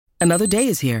Another day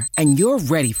is here, and you're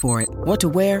ready for it. What to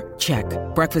wear? Check.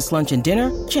 Breakfast, lunch, and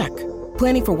dinner? Check.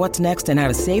 Planning for what's next and how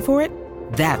to save for it?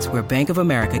 That's where Bank of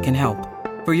America can help.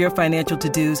 For your financial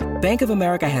to-dos, Bank of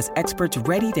America has experts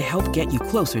ready to help get you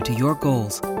closer to your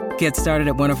goals. Get started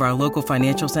at one of our local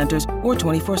financial centers or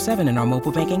 24/7 in our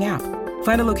mobile banking app.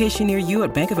 Find a location near you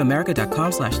at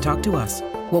bankofamerica.com/talktous.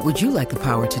 What would you like the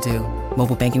power to do?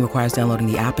 Mobile banking requires downloading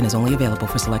the app and is only available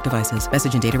for select devices.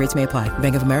 Message and data rates may apply.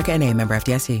 Bank of America N.A., member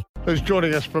FDIC. Who's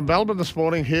joining us from Melbourne this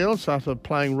morning, Heels, after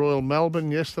playing Royal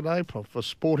Melbourne yesterday for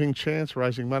Sporting Chance,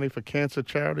 raising money for cancer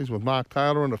charities with Mark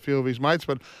Taylor and a few of his mates.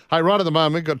 But, hey, right at the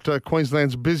moment, got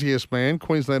Queensland's busiest man.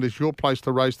 Queensland is your place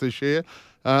to race this year.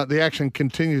 The action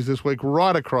continues this week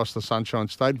right across the Sunshine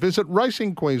State. Visit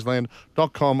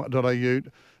racingqueensland.com.au.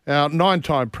 Our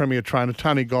 9-time Premier trainer,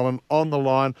 Tony Gollan, on the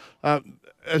line.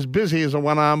 As busy as a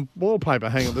one-arm wallpaper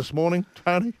hanger this morning,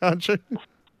 Tony, aren't you?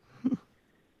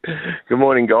 Good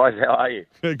morning, guys. How are you?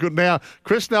 Yeah, good. Now,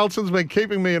 Chris Nelson's been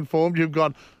keeping me informed. You've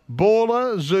got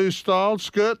Baller, Zoo Style,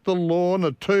 Skirt the Lawn,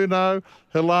 Atuno,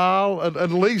 Hilal, at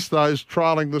least those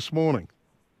trialling this morning.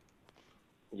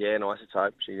 Yeah, and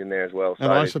Isotope. She's in there as well. So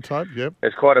and Isotope, yep.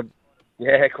 There's quite a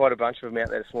bunch of them out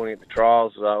there this morning at the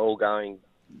trials, all going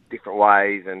different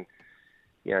ways, and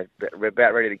we're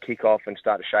about ready to kick off and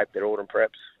start to shape their autumn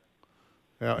preps.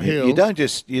 You don't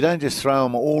just throw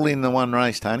them all in the one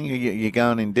race, Tony. You're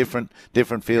going in different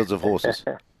fields of horses.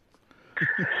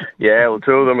 Yeah, well,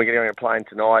 two of them are getting on a plane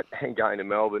tonight and going to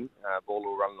Melbourne. Ball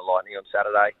will run the Lightning on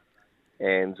Saturday,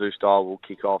 and Zoo Style will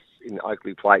kick off in the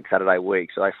Oakley Plate Saturday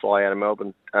week. So they fly out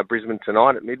of Brisbane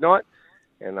tonight at midnight,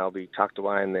 and they'll be tucked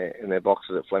away in their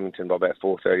boxes at Flemington by about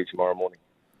 4:30 tomorrow morning.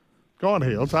 Go on,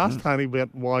 Heels. Ask Tony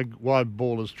about why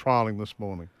Baller's trialling this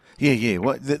morning. Yeah.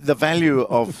 What the value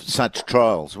of such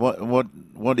trials?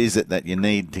 What is it that you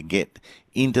need to get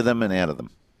into them and out of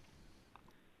them?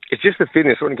 It's just the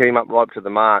fitness. When getting him up right to the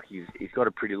mark, he's got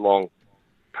a pretty long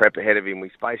prep ahead of him. We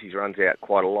space his runs out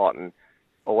quite a lot, and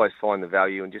always find the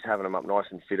value and just having him up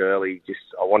nice and fit early.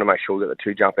 I want to make sure we get the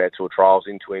 2 jump out tour trials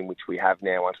into him, which we have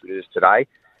now once we do this today.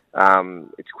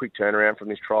 It's a quick turnaround from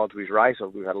this trial to his race.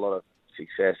 We've had a lot of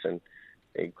success, and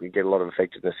we get a lot of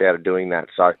effectiveness out of doing that.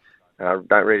 So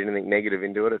don't read anything negative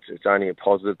into it. It's only a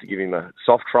positive to give him a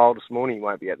soft trial this morning. He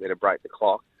won't be out there to break the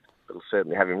clock, but it'll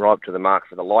certainly have him right up to the mark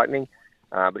for the Lightning.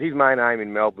 But his main aim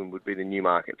in Melbourne would be the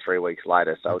Newmarket 3 weeks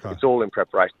later. So It's all in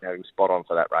preparation to have him spot on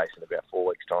for that race in about 4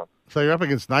 weeks' time. So you're up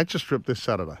against Nature Strip this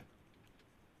Saturday?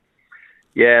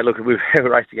 Yeah, look, we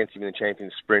raced against him in the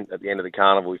Champions Sprint at the end of the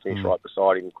carnival. We finished right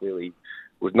beside him. Clearly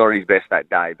was not at his best that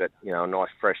day, but, a nice,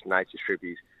 fresh Nature Strip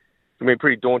is going to be a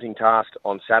pretty daunting task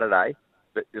on Saturday.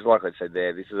 But just like I said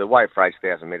there, this is a weight for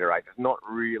 8,000-metre race. It's not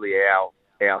really our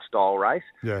style race,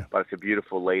 but it's a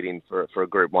beautiful lead-in for a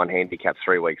Group 1 handicap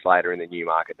 3 weeks later in the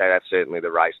Newmarket. That's certainly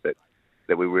the race that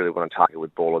we really want to target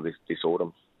with Baller this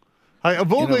autumn. Hey,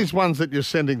 of all these ones that you're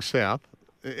sending south,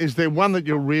 is there one that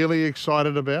you're really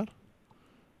excited about?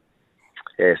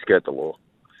 Yeah, Skirt the Law.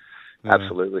 Yeah.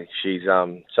 Absolutely. She's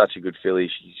such a good filly.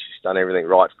 She's done everything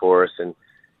right for us, and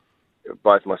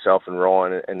both myself and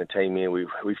Ryan and the team here, we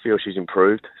feel she's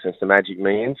improved since the Magic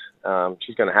Millions.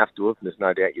 She's going to have to, there's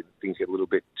no doubt things get a little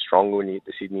bit stronger when you hit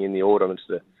the Sydney in the autumn. It's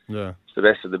the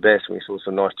best of the best. We saw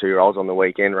some nice 2-year-olds on the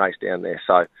weekend race down there.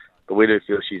 So, but we do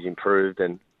feel she's improved,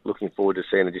 and looking forward to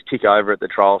seeing her just tick over at the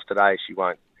trials today. She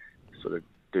won't sort of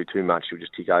do too much. She'll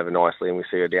just tick over nicely, and we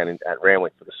see her down at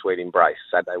Randwick for the Sweet Embrace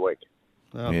Saturday week.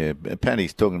 Oh. Yeah,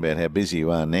 Paddy's talking about how busy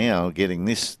you are now getting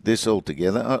this all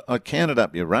together. I counted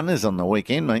up your runners on the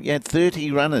weekend, mate. You had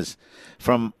 30 runners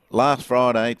from last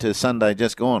Friday to Sunday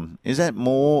just gone. Is that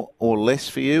more or less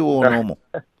for you, or normal?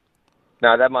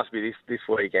 No, that must be this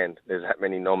weekend. There's that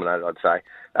many nominated, I'd say.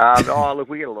 Look,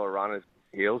 we get a lot of runners,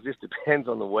 Hills. Just depends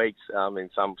on the weeks.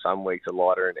 Some weeks are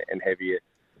lighter and heavier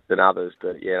than others,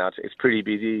 but it's pretty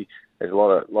busy. There's a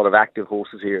lot of active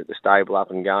horses here at the stable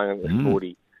up and going. There's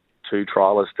 42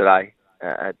 triallers today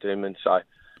at Doomben, so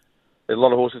there's a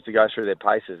lot of horses to go through their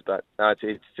paces. But no,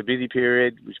 it's a busy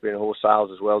period. We've been at horse sales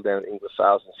as well down at English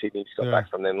Sales in Sydney. Just got back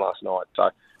from them last night,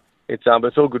 so but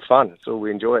it's all good fun. It's all,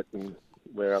 we enjoy it, and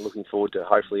we're looking forward to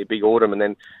hopefully a big autumn, and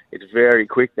then it's very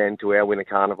quick then to our winter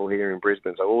carnival here in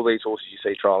Brisbane. So all these horses you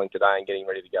see trialling today and getting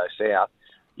ready to go south,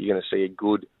 you're going to see a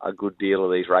good deal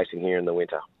of these racing here in the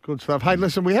winter. Good stuff. Hey,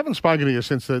 listen, we haven't spoken to you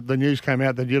since the news came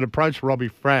out that you'd approached Robbie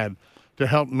Fradd to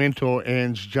help mentor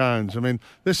Ange Jones. I mean,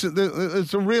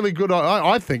 it's a really good,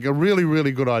 I think, a really,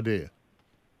 really good idea.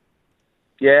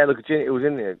 Yeah, look, it was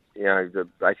in the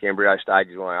basic embryo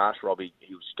stages when I asked Robbie.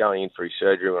 He was going in for his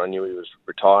surgery when I knew he was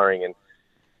retiring, and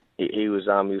he was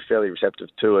fairly receptive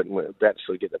to it, and we're about to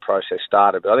sort of get the process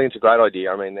started. But I think it's a great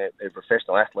idea. I mean, they're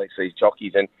professional athletes, these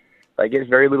jockeys, and they get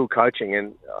very little coaching,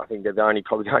 and I think they're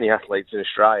probably the only athletes in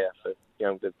Australia for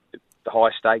the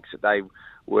high stakes that they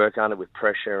work under with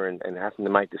pressure and having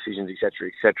to make decisions,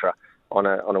 etc., on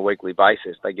a weekly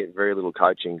basis. They get very little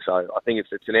coaching, so I think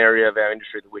it's an area of our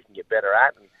industry that we can get better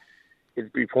at. And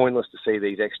it'd be pointless to see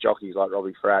these ex-jockeys like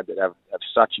Robbie Fradd that have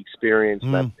such experience.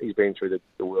 That he's been through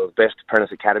the world's best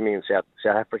apprentice academy in South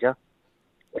Africa.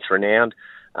 It's renowned.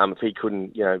 If he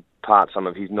couldn't, part some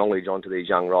of his knowledge onto these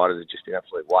young riders, it'd just be an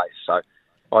absolute waste. So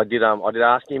I did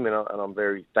ask him, and I'm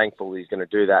very thankful he's going to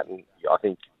do that. And I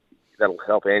think that'll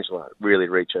help Angela really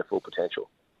reach her full potential.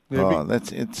 Oh,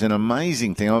 it's an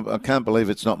amazing thing. I can't believe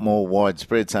it's not more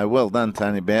widespread. So well done,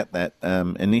 Tony, about that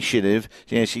initiative.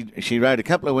 Yeah, she rode a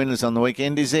couple of winners on the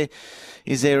weekend. Is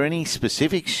there any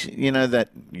specifics, that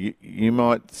you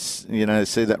might,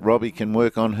 see that Robbie can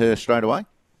work on her straight away?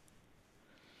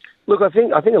 Look, I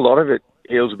think a lot of it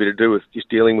has a bit to do with just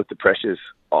dealing with the pressures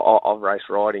of race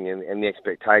riding and the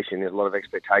expectation. There's a lot of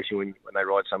expectation when they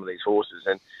ride some of these horses,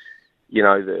 and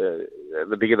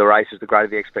the bigger the races, the greater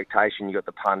the expectation. You got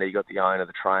the punter, you got the owner,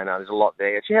 the trainer. There's a lot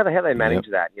there. It's how they manage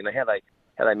that.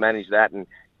 How they manage that, and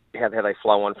how they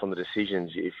flow on from the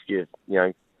decisions. If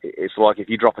it's like if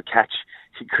you drop a catch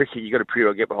in cricket, you got to pretty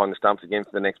well get behind the stumps again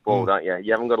for the next ball, don't you?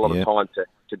 You haven't got a lot of time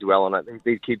to dwell on it.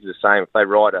 These kids are the same. If they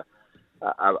ride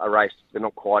a race they're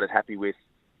not quite as happy with,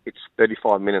 it's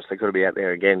 35 minutes. They've got to be out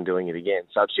there again doing it again.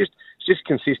 So it's just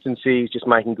consistency, just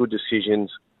making good decisions,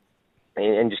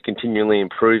 and just continually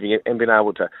improving it and being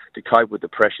able to cope with the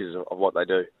pressures of what they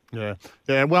do.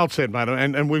 Yeah, well said, mate.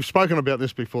 And we've spoken about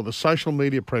this before, the social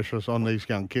media pressures on these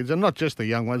young kids, and not just the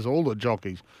young ones, all the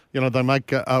jockeys. They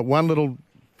make one little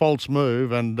false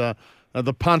move, and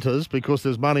the punters, because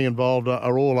there's money involved,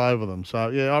 are all over them. So,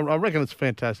 I reckon it's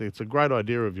fantastic. It's a great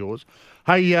idea of yours.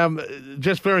 Hey,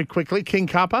 just very quickly, King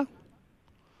Cuppa?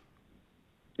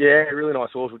 Yeah, really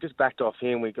nice horse. We've just backed off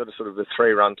him. We've got a sort of a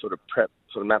 3-run sort of prep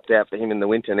sort of mapped out for him in the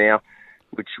winter now,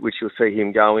 which you'll see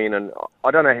him go in. And I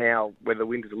don't know whether the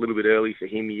winter's a little bit early for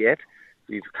him yet.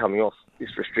 He's coming off this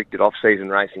restricted off-season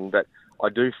racing, but I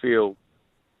do feel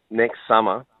next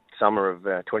summer of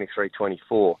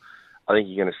 23-24, I think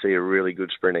you're going to see a really good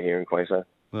sprinter here in Queensland.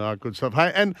 Oh, good stuff.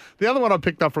 Hey, and the other one I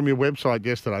picked up from your website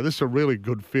yesterday, this is a really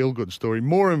good feel-good story.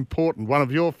 More important, one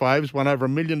of your faves, won over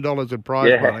 $1 million in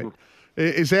prize money.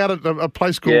 Is out at a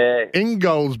place called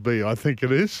Ingoldsby, I think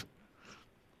it is.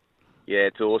 Yeah,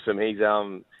 it's awesome. He's,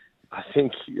 I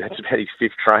think that's about his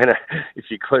 5th trainer, if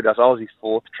you include us. I was his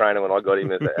 4th trainer when I got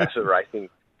him as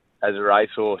a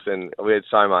racehorse, and we had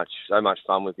so much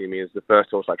fun with him. He was the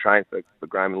first horse I trained for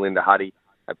Graham and Linda Huddy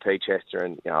at Peachester,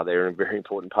 and they're a very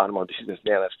important part of my business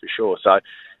now, that's for sure. So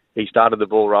he started the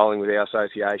ball rolling with our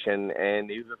association, and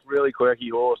he was a really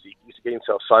quirky horse. He used to get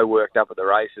himself so worked up at the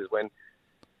races.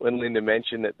 When Linda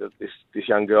mentioned that this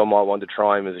young girl might want to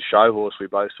try him as a show horse, we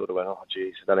both sort of went, oh,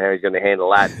 geez, I don't know how he's going to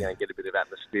handle that, get a bit of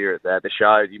atmosphere at the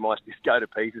shows. He might just go to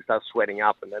pieces, start sweating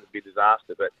up, and that'd be a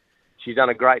disaster. But she's done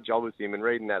a great job with him, and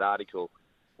reading that article,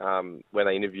 when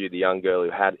they interviewed the young girl who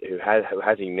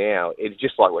has him now, it's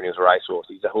just like when he was a racehorse.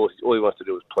 He's a horse. All he wants to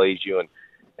do is please you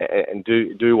and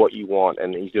do what you want,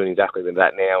 and he's doing exactly that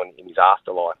now in his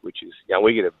afterlife, which is,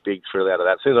 we get a big thrill out of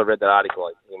that. As soon as I read that article,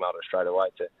 I emailed it straight away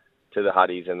to the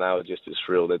Huddies, and they were just as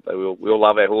thrilled. We all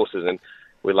love our horses, and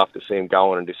we love to see them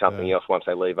go on and do something else once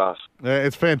they leave us. Yeah,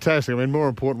 it's fantastic. I mean, more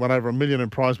important, won over $1 million in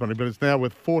prize money, but it's now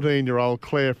with 14-year-old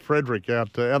Claire Frederick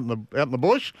out in the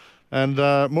bush. And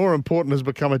more important, has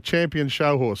become a champion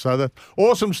show horse. So that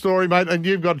awesome story, mate. And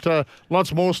you've got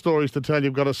lots more stories to tell.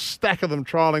 You've got a stack of them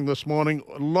trialling this morning.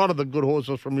 A lot of the good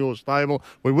horses from your stable.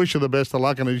 We wish you the best of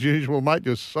luck. And as usual, mate,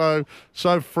 you're so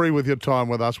free with your time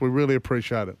with us. We really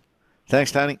appreciate it.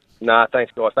 Thanks, Tony. No,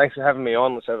 thanks, guys. Thanks for having me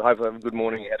on. Let's hopefully have a good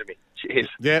morning ahead of me. Cheers.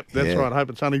 Yeah, that's right. I hope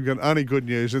it's only good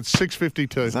news. It's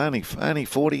 6:52. It's only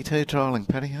 42 trialling,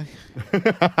 Paddy.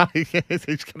 Yes,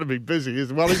 he's going to be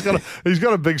busy. Well, he's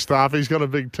got a big staff. He's got a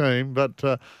big team. But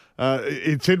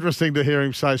it's interesting to hear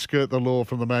him say "Skirt the Law"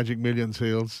 from the Magic Millions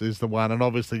Heels is the one, and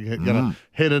obviously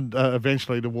headed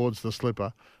eventually towards the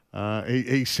Slipper.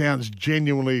 He sounds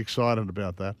genuinely excited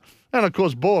about that. And, of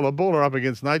course, Baller up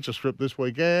against Nature Strip this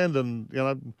weekend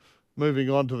and, moving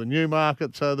on to the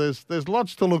Newmarket. So there's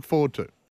lots to look forward to.